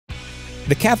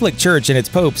The Catholic Church and its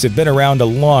popes have been around a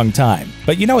long time,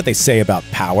 but you know what they say about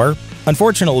power?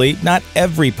 Unfortunately, not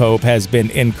every pope has been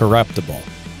incorruptible.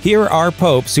 Here are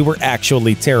popes who were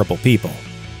actually terrible people.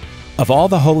 Of all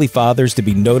the Holy Fathers to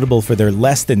be notable for their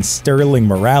less than sterling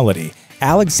morality,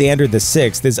 Alexander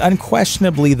VI is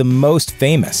unquestionably the most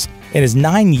famous. In his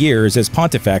 9 years as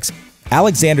pontifex,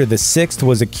 Alexander VI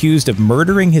was accused of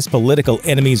murdering his political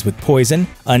enemies with poison,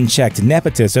 unchecked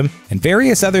nepotism, and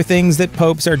various other things that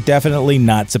popes are definitely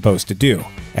not supposed to do.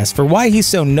 As for why he's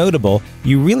so notable,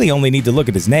 you really only need to look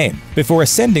at his name. Before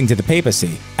ascending to the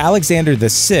papacy, Alexander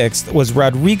VI was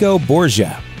Rodrigo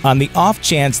Borgia. On the off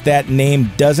chance that name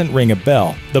doesn't ring a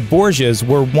bell, the Borgias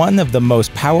were one of the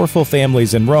most powerful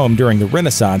families in Rome during the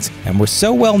Renaissance and were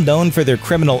so well known for their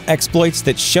criminal exploits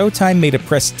that Showtime made a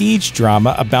prestige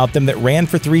drama about them that ran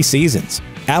for 3 seasons.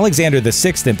 Alexander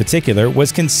VI in particular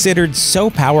was considered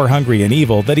so power-hungry and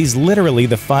evil that he's literally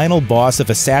the final boss of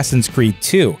Assassin's Creed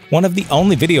 2, one of the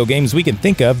only video games we can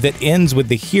think of that ends with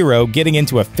the hero getting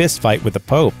into a fistfight with the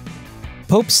Pope.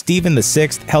 Pope Stephen VI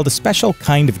held a special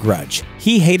kind of grudge.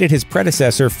 He hated his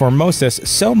predecessor Formosus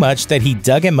so much that he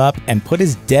dug him up and put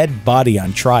his dead body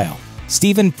on trial.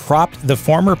 Stephen propped the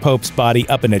former pope's body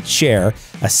up in a chair,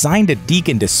 assigned a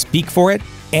deacon to speak for it,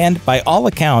 and, by all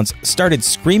accounts, started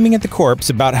screaming at the corpse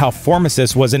about how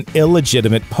Formosus was an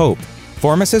illegitimate pope.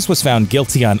 Formosus was found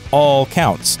guilty on all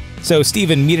counts, so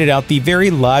Stephen meted out the very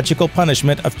logical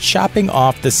punishment of chopping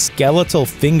off the skeletal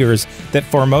fingers that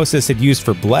Formosus had used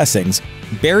for blessings,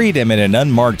 buried him in an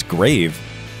unmarked grave,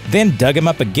 then dug him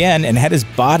up again and had his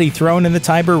body thrown in the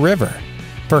Tiber River.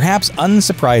 Perhaps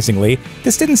unsurprisingly,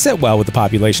 this didn't sit well with the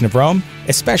population of Rome,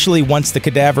 especially once the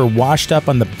cadaver washed up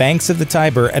on the banks of the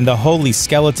Tiber and the holy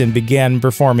skeleton began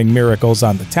performing miracles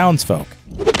on the townsfolk.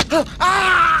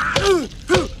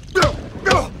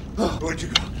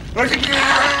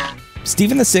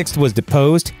 Stephen VI was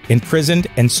deposed, imprisoned,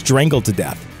 and strangled to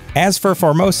death. As for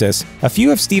Formosus, a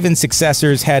few of Stephen's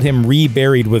successors had him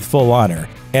reburied with full honor,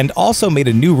 and also made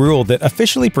a new rule that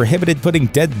officially prohibited putting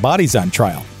dead bodies on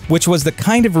trial, which was the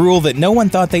kind of rule that no one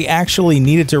thought they actually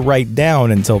needed to write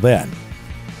down until then.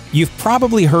 You've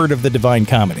probably heard of the Divine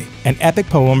Comedy, an epic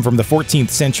poem from the 14th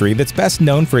century that's best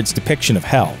known for its depiction of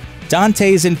hell.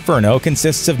 Dante's Inferno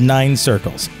consists of 9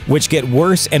 circles, which get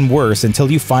worse and worse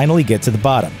until you finally get to the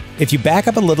bottom. If you back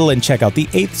up a little and check out the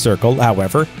 8th circle,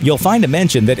 however, you'll find a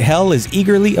mention that hell is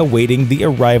eagerly awaiting the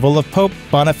arrival of Pope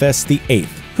Boniface VIII,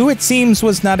 who it seems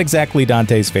was not exactly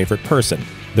Dante's favorite person.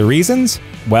 The reasons?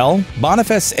 Well,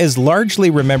 Boniface is largely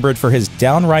remembered for his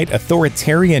downright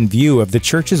authoritarian view of the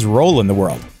Church's role in the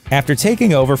world. After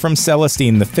taking over from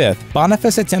Celestine V,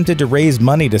 Boniface attempted to raise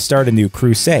money to start a new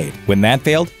crusade. When that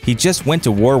failed, he just went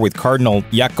to war with Cardinal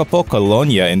Jacopo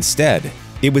Colonna instead.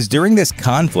 It was during this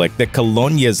conflict that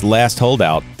Cologna's last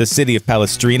holdout, the city of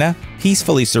Palestrina,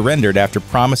 peacefully surrendered after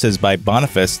promises by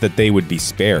Boniface that they would be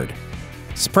spared.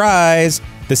 Surprise!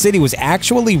 The city was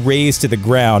actually razed to the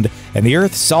ground and the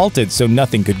earth salted so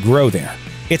nothing could grow there.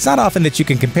 It's not often that you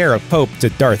can compare a pope to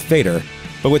Darth Vader,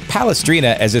 but with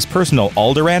Palestrina as his personal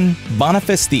Alderaan,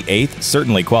 Boniface VIII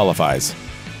certainly qualifies.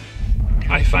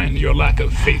 I find your lack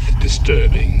of faith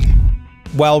disturbing.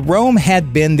 While Rome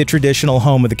had been the traditional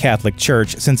home of the Catholic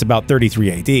Church since about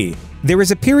 33 AD, there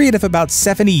was a period of about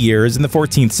 70 years in the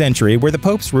 14th century where the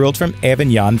popes ruled from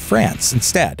Avignon, France,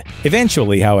 instead.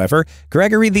 Eventually, however,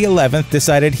 Gregory XI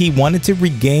decided he wanted to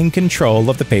regain control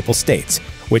of the Papal States,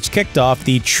 which kicked off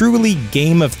the truly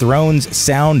Game of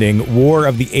Thrones-sounding War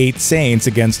of the Eight Saints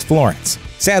against Florence.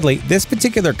 Sadly, this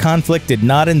particular conflict did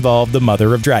not involve the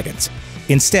Mother of Dragons.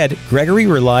 Instead, Gregory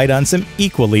relied on some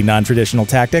equally non-traditional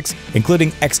tactics,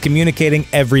 including excommunicating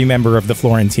every member of the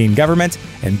Florentine government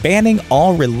and banning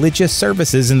all religious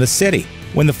services in the city.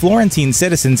 When the Florentine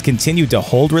citizens continued to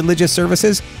hold religious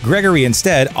services, Gregory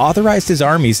instead authorized his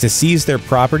armies to seize their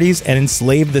properties and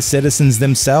enslave the citizens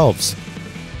themselves.